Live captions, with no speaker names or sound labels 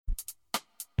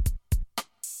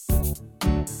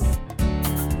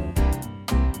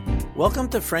Welcome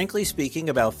to Frankly Speaking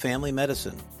About Family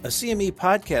Medicine, a CME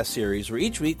podcast series where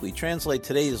each week we translate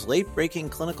today's late-breaking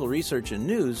clinical research and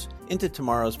news into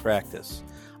tomorrow's practice.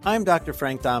 I'm Dr.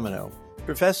 Frank Domino,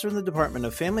 professor in the Department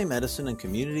of Family Medicine and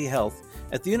Community Health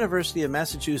at the University of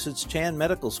Massachusetts Chan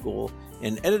Medical School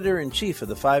and editor-in-chief of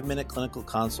the 5-Minute Clinical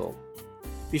Consult.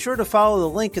 Be sure to follow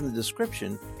the link in the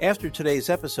description after today's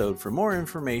episode for more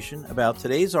information about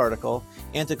today's article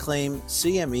and to claim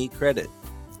CME credit.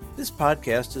 This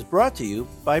podcast is brought to you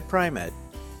by Pri-Med.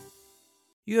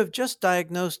 You have just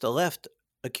diagnosed a left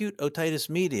acute otitis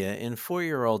media in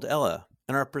 4-year-old Ella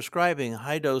and are prescribing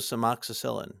high-dose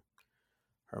amoxicillin.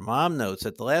 Her mom notes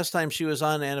that the last time she was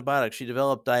on antibiotics, she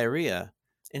developed diarrhea,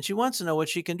 and she wants to know what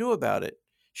she can do about it.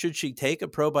 Should she take a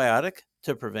probiotic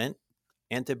to prevent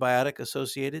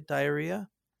antibiotic-associated diarrhea?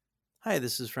 Hi,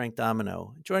 this is Frank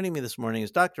Domino. Joining me this morning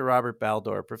is Dr. Robert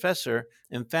Baldor, professor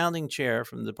and founding chair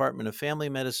from the Department of Family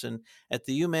Medicine at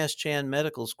the UMass Chan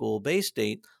Medical School, Bay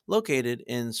State, located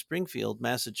in Springfield,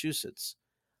 Massachusetts.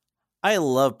 I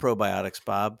love probiotics,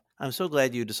 Bob. I'm so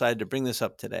glad you decided to bring this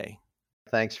up today.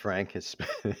 Thanks, Frank. It's been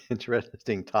an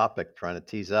interesting topic trying to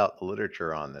tease out the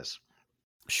literature on this.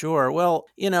 Sure. Well,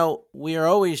 we are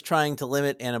always trying to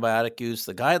limit antibiotic use.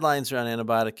 The guidelines around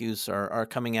antibiotic use are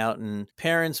coming out, and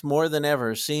parents more than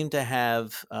ever seem to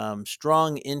have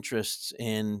strong interests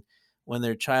in when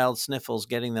their child sniffles,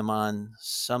 getting them on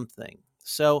something.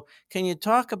 So can you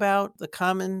talk about the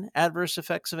common adverse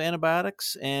effects of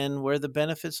antibiotics and where the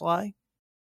benefits lie?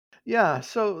 Yeah,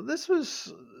 so this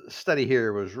study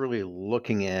here was really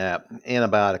looking at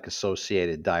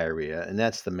antibiotic-associated diarrhea, and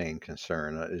that's the main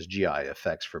concern is GI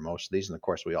effects for most of these. And of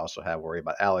course, we also have worry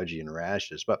about allergy and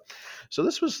rashes. But so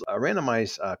this was a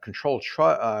randomized controlled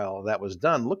trial that was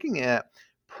done looking at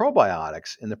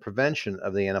probiotics in the prevention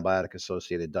of the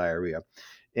antibiotic-associated diarrhea.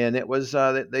 And it was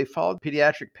they followed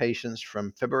pediatric patients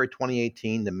from February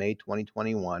 2018 to May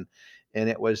 2021, and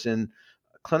it was in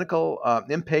clinical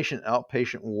inpatient,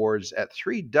 outpatient wards at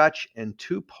 3 Dutch and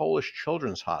 2 Polish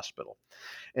children's hospital.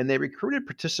 And they recruited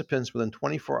participants within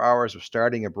 24 hours of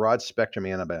starting a broad spectrum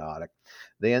antibiotic.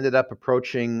 They ended up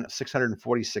approaching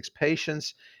 646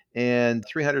 patients, and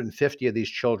 350 of these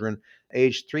children,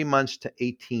 aged 3 months to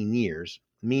 18 years,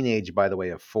 mean age, by the way,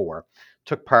 of 4,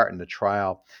 took part in the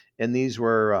trial. And these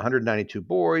were 192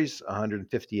 boys,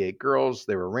 158 girls.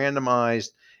 They were randomized,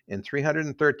 and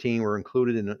 313 were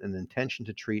included in an intention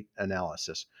to treat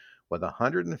analysis, with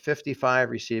 155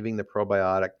 receiving the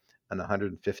probiotic and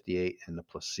 158 in the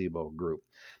placebo group.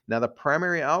 Now, the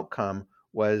primary outcome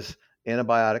was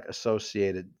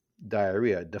antibiotic-associated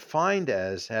diarrhea, defined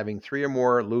as having 3 or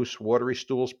more loose, watery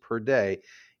stools per day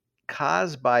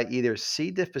caused by either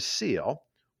C. difficile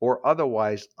or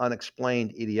otherwise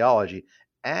unexplained etiology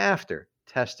after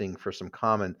testing for some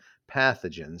common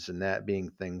pathogens, and that being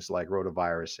things like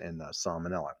rotavirus and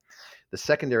salmonella. The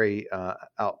secondary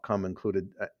outcome included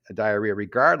a diarrhea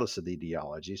regardless of the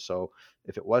etiology. So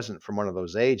if it wasn't from one of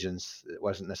those agents, it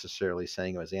wasn't necessarily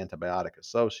saying it was antibiotic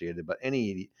associated, but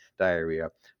any diarrhea,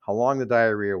 how long the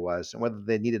diarrhea was, and whether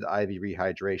they needed IV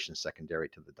rehydration secondary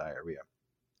to the diarrhea.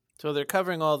 So they're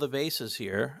covering all the bases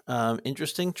here.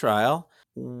 Interesting trial.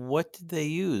 What did they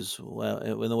use in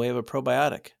the way of a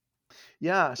probiotic?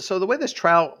 Yeah, so the way this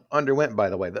trial underwent, by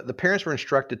the way, the parents were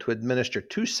instructed to administer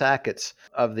 2 sackets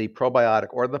of the probiotic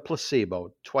or the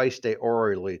placebo twice a day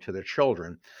orally to their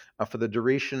children for the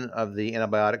duration of the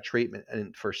antibiotic treatment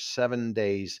and for 7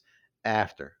 days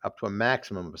after, up to a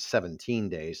maximum of 17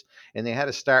 days. And they had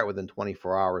to start within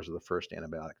 24 hours of the first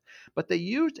antibiotic. But they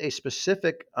used a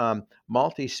specific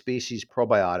multi-species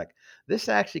probiotic. This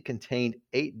actually contained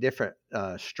 8 different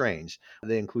strains.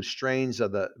 They include strains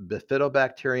of the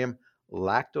Bifidobacterium,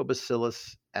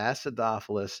 Lactobacillus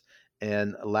acidophilus,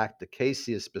 and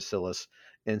Lactocaseous bacillus.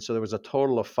 And so there was a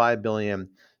total of 5 billion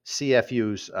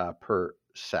CFUs per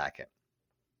sacket.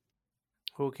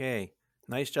 Okay.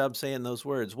 Nice job saying those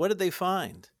words. What did they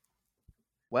find?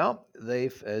 Well,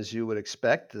 as you would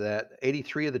expect, that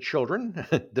 83 of the children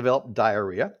developed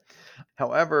diarrhea.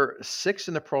 However, 6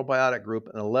 in the probiotic group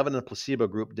and 11 in the placebo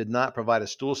group did not provide a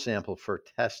stool sample for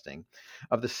testing.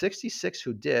 Of the 66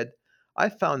 who did, I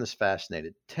found this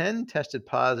fascinating. 10 tested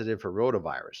positive for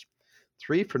rotavirus,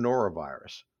 3 for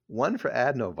norovirus, 1 for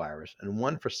adenovirus, and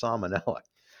 1 for salmonella.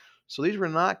 So these were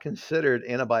not considered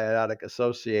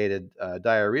antibiotic-associated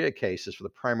diarrhea cases for the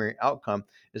primary outcome,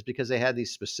 is because they had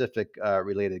these specific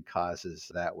related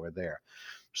causes that were there.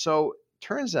 So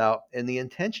turns out in the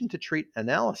intention to treat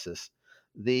analysis,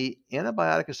 the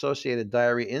antibiotic-associated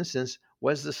diarrhea incidence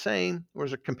was the same,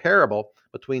 was comparable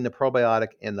between the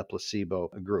probiotic and the placebo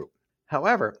group.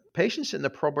 However, patients in the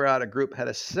probiotic group had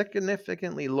a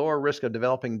significantly lower risk of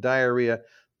developing diarrhea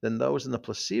than those in the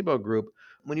placebo group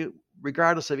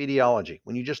regardless of etiology,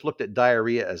 when you just looked at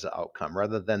diarrhea as an outcome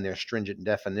rather than their stringent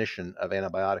definition of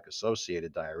antibiotic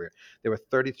associated diarrhea. There were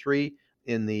 33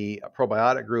 in the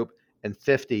probiotic group and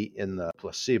 50 in the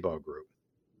placebo group.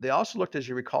 They also looked, as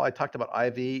you recall, I talked about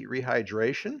IV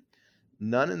rehydration.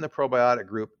 None in the probiotic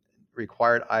group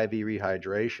required IV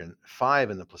rehydration. 5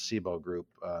 in the placebo group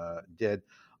did.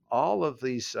 All of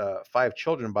these 5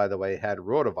 children, by the way, had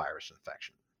rotavirus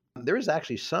infection. There is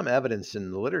actually some evidence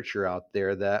in the literature out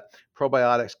there that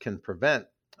probiotics can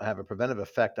have a preventive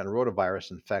effect on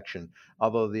rotavirus infection,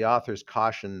 although the authors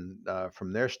cautioned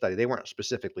from their study, they weren't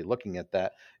specifically looking at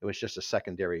that. It was just a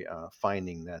secondary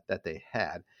finding that they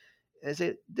had. As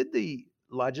they did the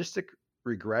logistic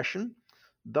regression,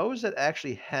 those that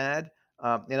actually had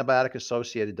antibiotic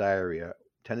associated diarrhea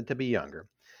tended to be younger.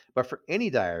 But for any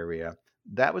diarrhea,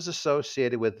 that was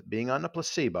associated with being on the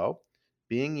placebo,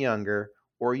 being younger,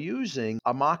 or using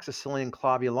amoxicillin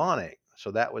clavulanate. So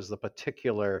that was the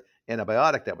particular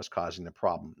antibiotic that was causing the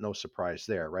problem. No surprise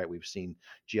there, right? We've seen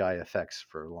GI effects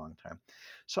for a long time.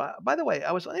 So, by the way,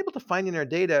 I was unable to find in their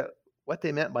data what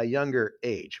they meant by younger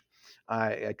age.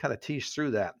 I kind of teased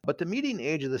through that. But the median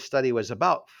age of the study was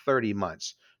about 30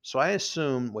 months. So I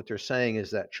assume what they're saying is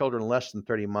that children less than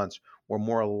 30 months were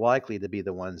more likely to be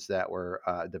the ones that were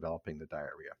developing the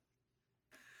diarrhea.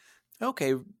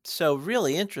 Okay, so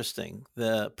really interesting.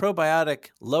 The probiotic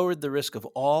lowered the risk of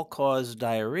all-cause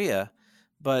diarrhea,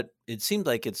 but it seemed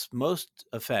like its most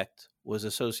effect was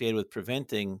associated with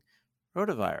preventing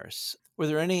rotavirus. Were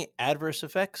there any adverse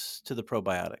effects to the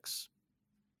probiotics?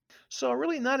 So,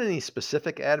 really, not any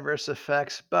specific adverse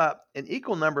effects, but an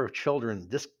equal number of children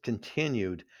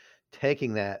discontinued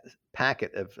taking that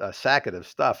sacket of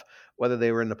stuff, whether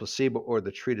they were in the placebo or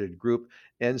the treated group.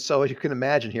 And so, as you can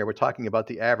imagine here, we're talking about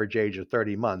the average age of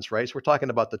 30 months, right? So, we're talking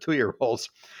about the 2-year-olds.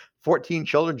 14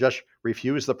 children just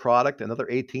refused the product, another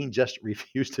 18 just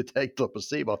refused to take the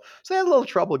placebo. So, they had a little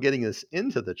trouble getting this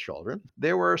into the children.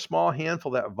 There were a small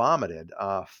handful that vomited,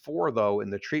 4, though, in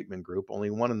the treatment group, only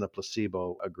 1 in the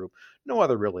placebo group. No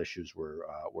other real issues were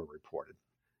reported.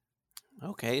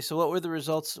 Okay, so what were the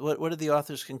results? What did the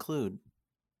authors conclude?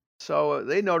 So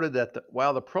they noted that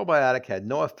while the probiotic had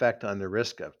no effect on the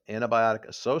risk of antibiotic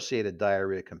associated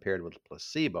diarrhea compared with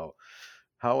placebo,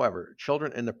 however,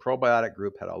 children in the probiotic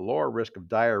group had a lower risk of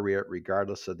diarrhea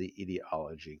regardless of the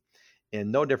etiology.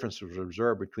 And no difference was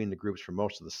observed between the groups for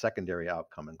most of the secondary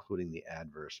outcome, including the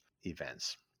adverse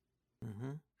events.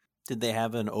 Hmm. Did they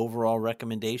have an overall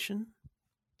recommendation?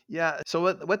 Yeah,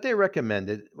 so what they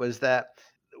recommended was that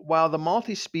while the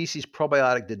multi species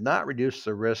probiotic did not reduce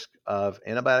the risk of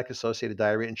antibiotic associated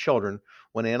diarrhea in children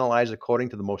when analyzed according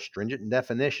to the most stringent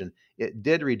definition, it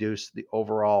did reduce the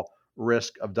overall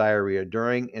risk of diarrhea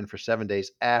during and for 7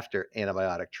 days after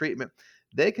antibiotic treatment.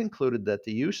 They concluded that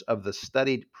the use of the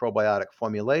studied probiotic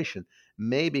formulation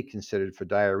may be considered for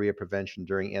diarrhea prevention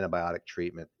during antibiotic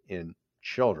treatment in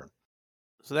children.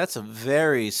 So that's a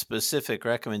very specific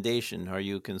recommendation. Are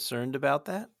you concerned about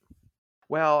that?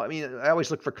 Well, I mean, I always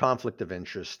look for conflict of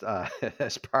interest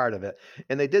as part of it.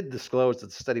 And they did disclose that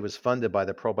the study was funded by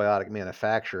the probiotic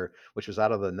manufacturer, which was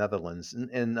out of the Netherlands.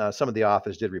 And some of the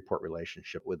authors did report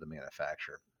relationship with the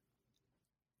manufacturer.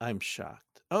 I'm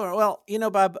shocked. Oh, well,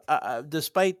 Bob,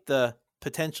 despite the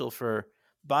potential for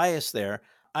bias there,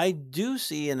 I do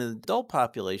see in an adult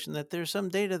population that there's some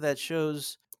data that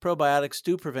shows probiotics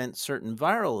do prevent certain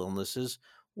viral illnesses.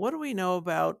 What do we know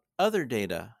about other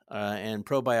data and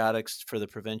probiotics for the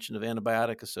prevention of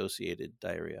antibiotic associated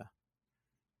diarrhea?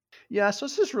 Yeah, so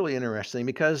this is really interesting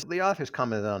because the authors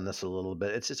commented on this a little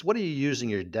bit. It's what are you using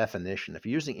your definition? If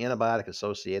you're using antibiotic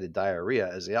associated diarrhea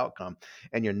as the outcome,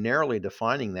 and you're narrowly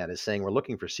defining that as saying we're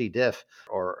looking for C. diff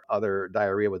or other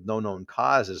diarrhea with no known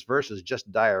causes versus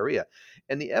just diarrhea,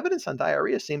 and the evidence on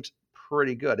diarrhea seems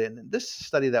pretty good. And this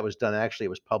study that was done actually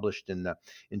was published in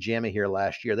JAMA here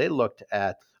last year. They looked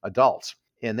at adults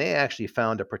and they actually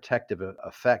found a protective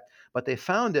effect, but they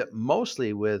found it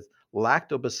mostly with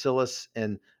lactobacillus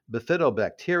and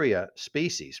bifidobacteria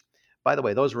species. By the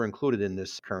way, those were included in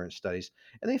this current studies,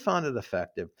 and they found it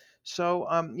effective. So,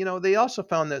 they also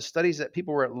found that studies that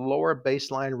people were at lower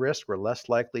baseline risk were less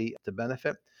likely to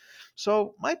benefit.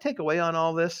 So, my takeaway on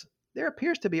all this, there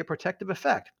appears to be a protective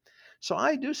effect. So,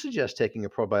 I do suggest taking a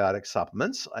probiotic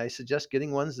supplements. I suggest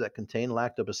getting ones that contain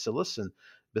lactobacillus and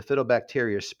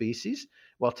bifidobacteria species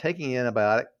while taking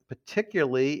antibiotic,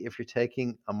 particularly if you're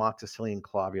taking amoxicillin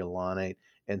clavulanate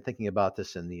and thinking about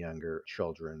this in the younger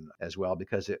children as well,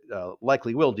 because it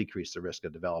likely will decrease the risk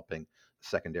of developing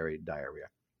secondary diarrhea.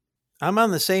 I'm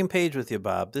on the same page with you,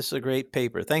 Bob. This is a great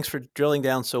paper. Thanks for drilling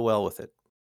down so well with it.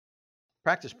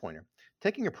 Practice pointer.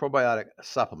 Taking a probiotic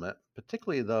supplement,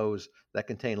 particularly those that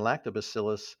contain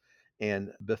lactobacillus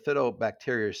and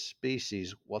bifidobacteria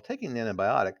species, while taking an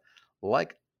antibiotic,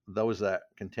 like those that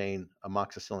contain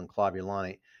amoxicillin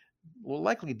clavulanate, will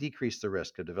likely decrease the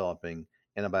risk of developing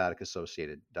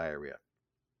antibiotic-associated diarrhea.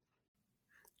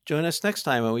 Join us next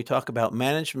time when we talk about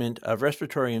management of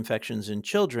respiratory infections in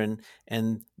children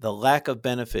and the lack of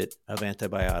benefit of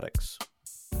antibiotics.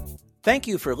 Thank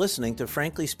you for listening to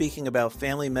Frankly Speaking About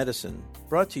Family Medicine,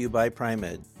 brought to you by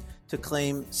Pri-Med. To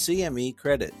claim CME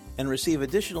credit and receive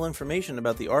additional information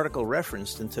about the article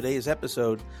referenced in today's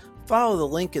episode, follow the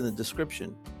link in the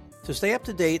description. To stay up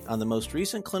to date on the most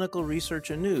recent clinical research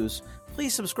and news,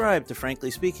 please subscribe to Frankly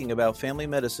Speaking About Family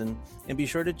Medicine and be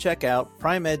sure to check out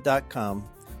pri-med.com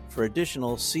for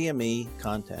additional CME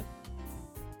content.